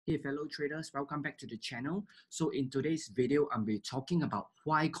Hey fellow traders, welcome back to the channel. So in today's video, I'm be talking about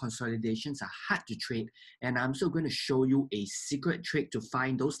why consolidations are hard to trade, and I'm also going to show you a secret trick to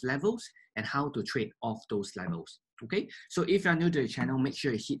find those levels and how to trade off those levels. Okay, so if you're new to the channel, make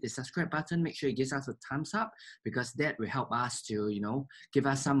sure you hit the subscribe button, make sure you give us a thumbs up, because that will help us to, give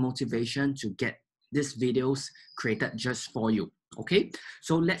us some motivation to get these videos created just for you. Okay,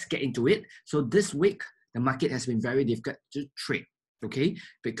 so let's get into it. So this week, the market has been very difficult to trade. Okay,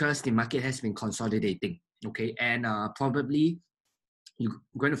 because the market has been consolidating. Okay, and probably you're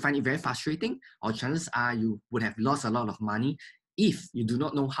going to find it very frustrating, or chances are you would have lost a lot of money if you do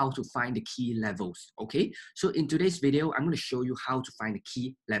not know how to find the key levels. Okay, so in today's video, I'm going to show you how to find the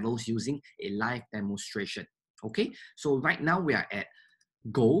key levels using a live demonstration. Okay, so right now we are at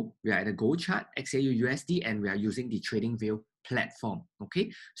gold. We are at a gold chart, XAU USD, and we are using the TradingView platform.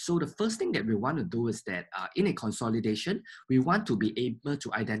 Okay, so the first thing that we want to do is that in a consolidation, we want to be able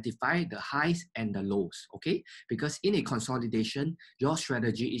to identify the highs and the lows. Okay, because in a consolidation, your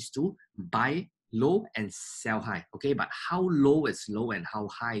strategy is to buy low and sell high. Okay, but how low is low and how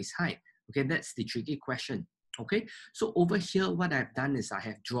high is high? Okay, that's the tricky question. Okay, so over here, what I've done is I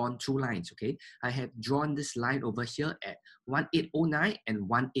have drawn two lines. Okay, I have drawn this line over here at 1809 and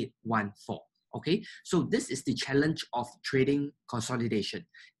 1814. Okay, so this is the challenge of trading consolidation.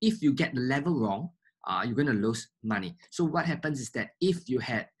 If you get the level wrong, you're going to lose money. So what happens is that if you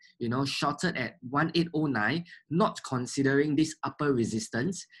had shorted at 1809, not considering this upper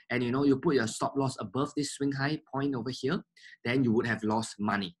resistance, and you put your stop loss above this swing high point over here, then you would have lost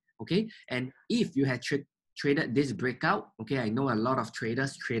money. Okay, and if you had traded this breakout, okay, I know a lot of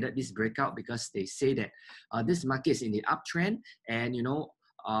traders traded this breakout because they say that this market is in the uptrend, and you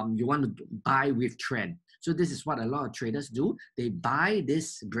want to buy with trend. So this is what a lot of traders do. They buy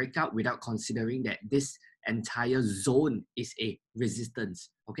this breakout without considering that this entire zone is a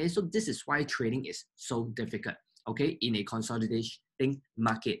resistance. Okay, so this is why trading is so difficult, okay, in a consolidating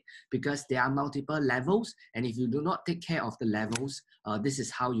market, because there are multiple levels, and if you do not take care of the levels, this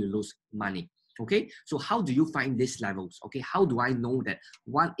is how you lose money. Okay, so how do you find these levels? Okay, how do I know that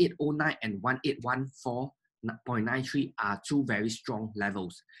 1809 and 1814.93 are two very strong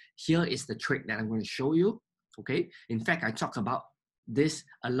levels? Here is the trick that I'm going to show you. Okay, in fact, I talk about this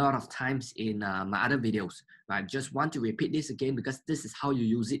a lot of times in my other videos. I just want to repeat this again because this is how you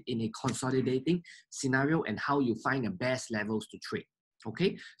use it in a consolidating scenario and how you find the best levels to trade.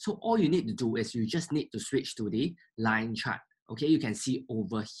 Okay, so all you need to do is you just need to switch to the line chart. Okay, you can see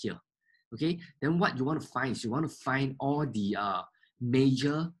over here. Okay, then what you want to find is you want to find all the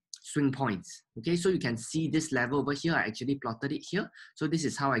major swing points. Okay, so you can see this level over here. I actually plotted it here. So this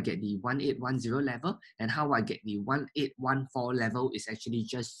is how I get the 1810 level, and how I get the 1814 level is actually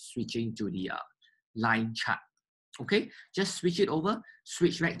just switching to the line chart. Okay, just switch it over,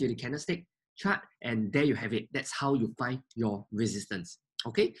 switch back to the candlestick chart, and there you have it. That's how you find your resistance.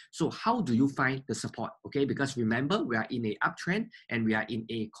 Okay, so how do you find the support? Okay, because remember, we are in a uptrend and we are in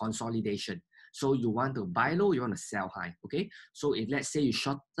a consolidation. So you want to buy low, you want to sell high. Okay, so if let's say you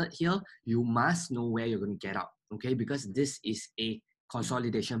shorted here, you must know where you're going to get out. Okay, because this is a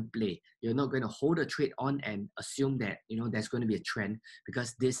consolidation play. You're not going to hold a trade on and assume that there's going to be a trend,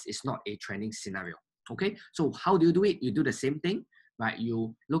 because this is not a trending scenario. Okay, so how do you do it? You do the same thing, right?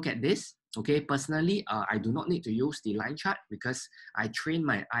 You look at this. Okay, personally, I do not need to use the line chart because I train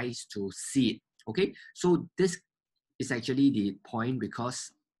my eyes to see it. Okay, so this is actually the point,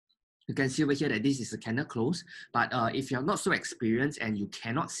 because you can see over here that this is a candle close. But if you're not so experienced and you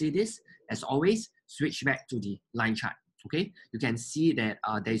cannot see this, as always, switch back to the line chart. Okay, you can see that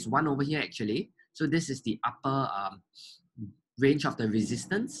there is one over here actually. So this is the upper range of the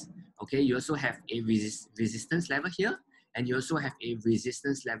resistance. Okay, you also have a resistance level here, and you also have a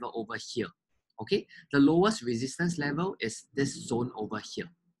resistance level over here. Okay, the lowest resistance level is this zone over here.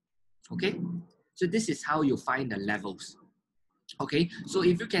 Okay, so this is how you find the levels. Okay, so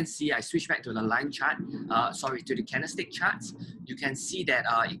if you can see, I switch back to the line chart, to the candlestick charts. You can see that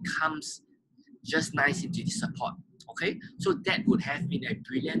it comes just nice into the support. Okay, so that would have been a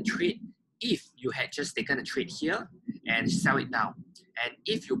brilliant trade if you had just taken a trade here and sell it down. And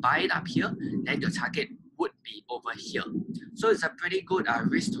if you buy it up here, then your target would be over here. So it's a pretty good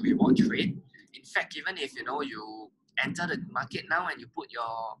risk to reward trade. In fact, even if you enter the market now and you put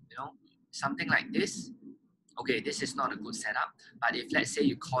your something like this, okay, this is not a good setup. But if let's say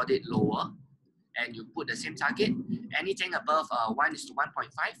you called it lower and you put the same target, anything above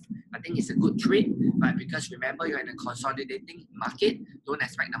 1:1.5, I think it's a good trade. But because remember, you're in a consolidating market, don't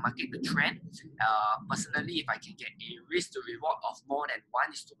expect the market to trend. Personally, if I can get a risk to reward of more than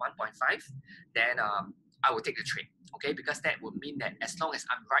 1:1.5, then I will take the trade, okay? Because that would mean that as long as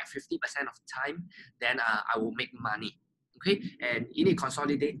I'm right 50% of the time, then I will make money, okay? And in a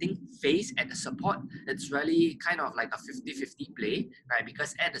consolidating phase at the support, it's really kind of like a 50-50 play, right?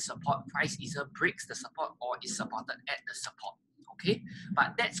 Because at the support, price either breaks the support or is supported at the support, okay?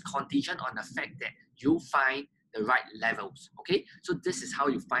 But that's contingent on the fact that you find the right levels, okay? So this is how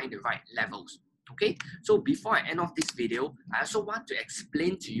you find the right levels, okay? So before I end off this video, I also want to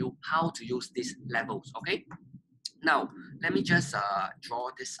explain to you how to use these levels, okay? Now, let me just draw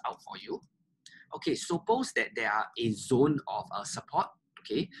this out for you. Okay, suppose that there are a zone of support,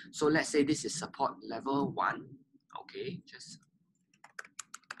 okay? So let's say this is support level 1, okay?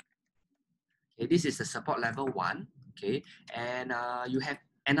 Okay, this is the support level 1, okay? And you have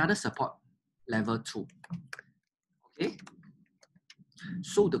another support level 2, okay?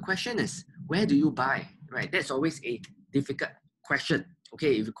 So the question is, where do you buy, right? That's always a difficult question.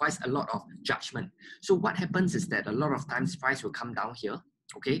 Okay, it requires a lot of judgment. So what happens is that a lot of times price will come down here,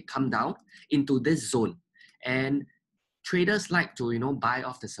 okay, come down into this zone. And traders like to, buy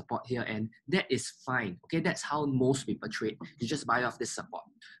off the support here, and that is fine. Okay, that's how most people trade. You just buy off this support.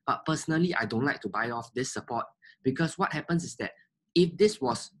 But personally, I don't like to buy off this support, because what happens is that if this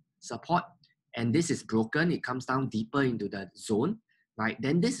was support and this is broken, it comes down deeper into the zone, right?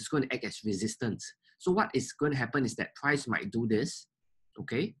 Then this is going to act as resistance. So what is going to happen is that price might do this,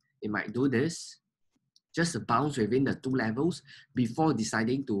 okay? It might do this, just bounce within the two levels before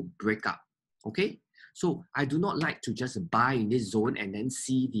deciding to break up, okay? So I do not like to just buy in this zone and then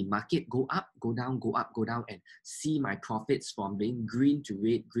see the market go up, go down, go up, go down, and see my profits from being green to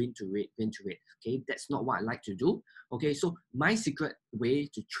red, green to red, green to red. Okay, that's not what I like to do. Okay, so my secret way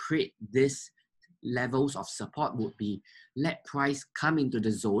to trade this levels of support would be let price come into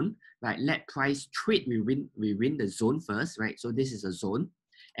the zone, right? Let price trade within the zone first, right? So this is a zone,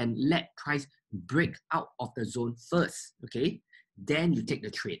 and let price break out of the zone first, okay? Then you take the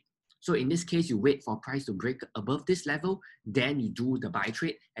trade. So in this case, you wait for price to break above this level, then you do the buy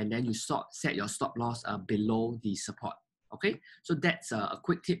trade, and then you set your stop loss below the support, okay? So that's a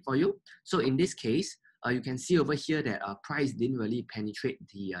quick tip for you. So in this case, you can see over here that price didn't really penetrate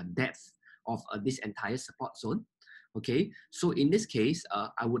the depth of this entire support zone, okay? So in this case,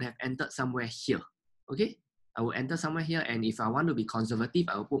 I would have entered somewhere here, okay? I will enter somewhere here, and if I want to be conservative,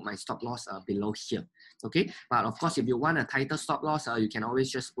 I will put my stop loss below here, okay? But of course, if you want a tighter stop loss, you can always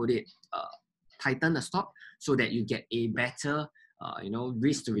just put it, tighten the stop so that you get a better,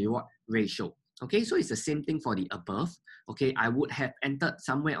 risk to reward ratio. Okay, so it's the same thing for the above. Okay, I would have entered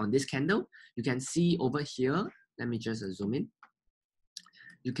somewhere on this candle. You can see over here, let me just zoom in.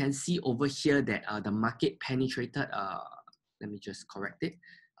 You can see over here that the market penetrated, let me just correct it,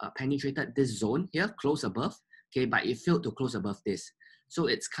 penetrated this zone here, close above, okay, but it failed to close above this. So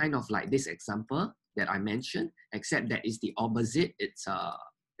it's kind of like this example that I mentioned, except that it's the opposite. It's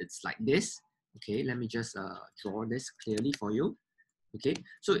like this. Okay, let me just draw this clearly for you. Okay,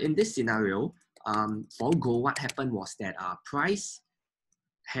 so in this scenario, for gold, what happened was that price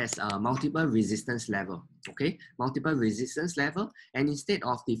has a multiple resistance level, okay? Multiple resistance level, and instead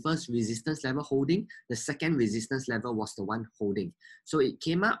of the first resistance level holding, the second resistance level was the one holding. So it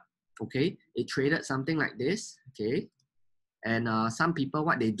came up, okay? It traded something like this, okay? And some people,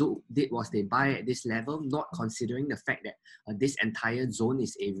 what they did was they buy at this level, not considering the fact that this entire zone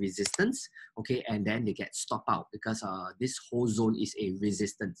is a resistance, okay? And then they get stopped out because this whole zone is a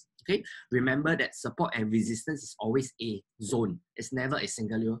resistance, okay? Remember that support and resistance is always a zone. It's never a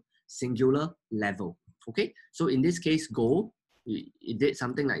singular level, okay? So in this case, gold, it did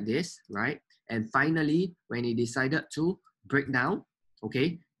something like this, right? And finally, when it decided to break down,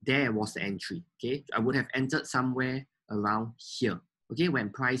 okay, there was the entry, okay? I would have entered somewhere around here, okay, when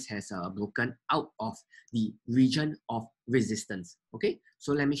price has broken out of the region of resistance, okay?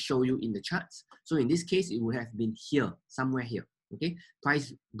 So let me show you in the charts. So in this case, it would have been here, somewhere here, okay?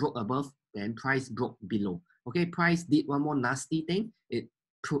 Price broke above, then price broke below, okay? Price did one more nasty thing. It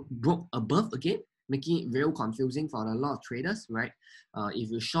broke above again, making it real confusing for a lot of traders, right? If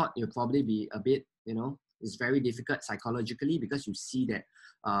you're short, you'll probably be a bit, it's very difficult psychologically because you see that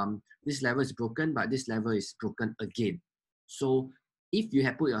this level is broken, but this level is broken again. So if you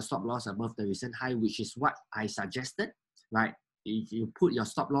have put your stop loss above the recent high, which is what I suggested, right? If you put your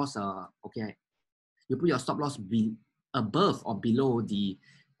stop loss, you put your stop loss above or below the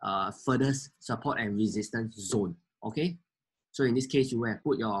furthest support and resistance zone, okay? So in this case, you will have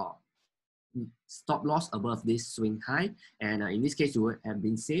put your stop loss above this swing high, and in this case, you would have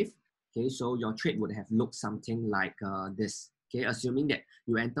been safe. Okay, so your trade would have looked something like this. Okay, assuming that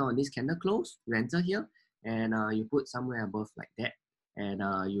you enter on this candle close, you enter here, and you put somewhere above like that. and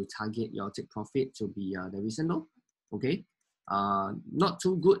you target your take profit to be the recent low. Okay, not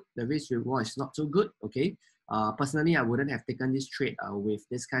too good. The risk reward is not too good. Okay, personally, I wouldn't have taken this trade with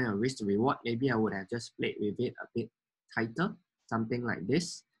this kind of risk reward. Maybe I would have just played with it a bit tighter, something like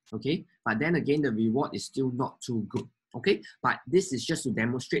this. Okay, but then again, the reward is still not too good. Okay, but this is just to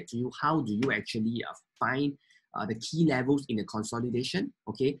demonstrate to you how do you actually find the key levels in the consolidation.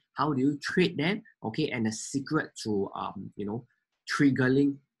 Okay, how do you trade them? Okay, and the secret to you know,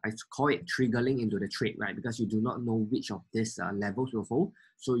 triggering, I call it triggering into the trade, right? Because you do not know which of these levels will hold,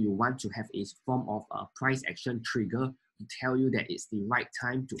 so you want to have a form of price action trigger to tell you that it's the right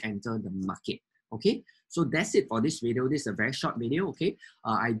time to enter the market. Okay, so that's it for this video. This is a very short video. Okay,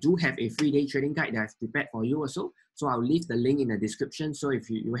 I do have a 3-day trading guide that I've prepared for you also, so I'll leave the link in the description. So if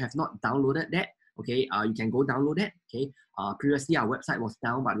you have not downloaded that, okay, you can go download it. Okay, previously our website was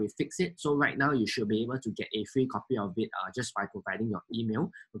down, but we fixed it, so right now you should be able to get a free copy of it just by providing your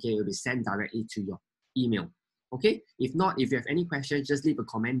email. Okay, it will be sent directly to your email. Okay, if not, if you have any questions, just leave a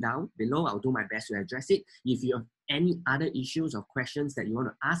comment down below. I'll do my best to address it. If you have any other issues or questions that you want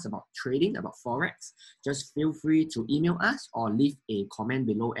to ask about trading, about Forex, just feel free to email us or leave a comment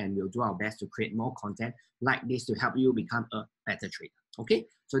below, and we'll do our best to create more content like this to help you become a better trader. Okay,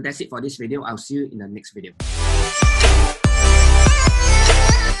 so that's it for this video. I'll see you in the next video.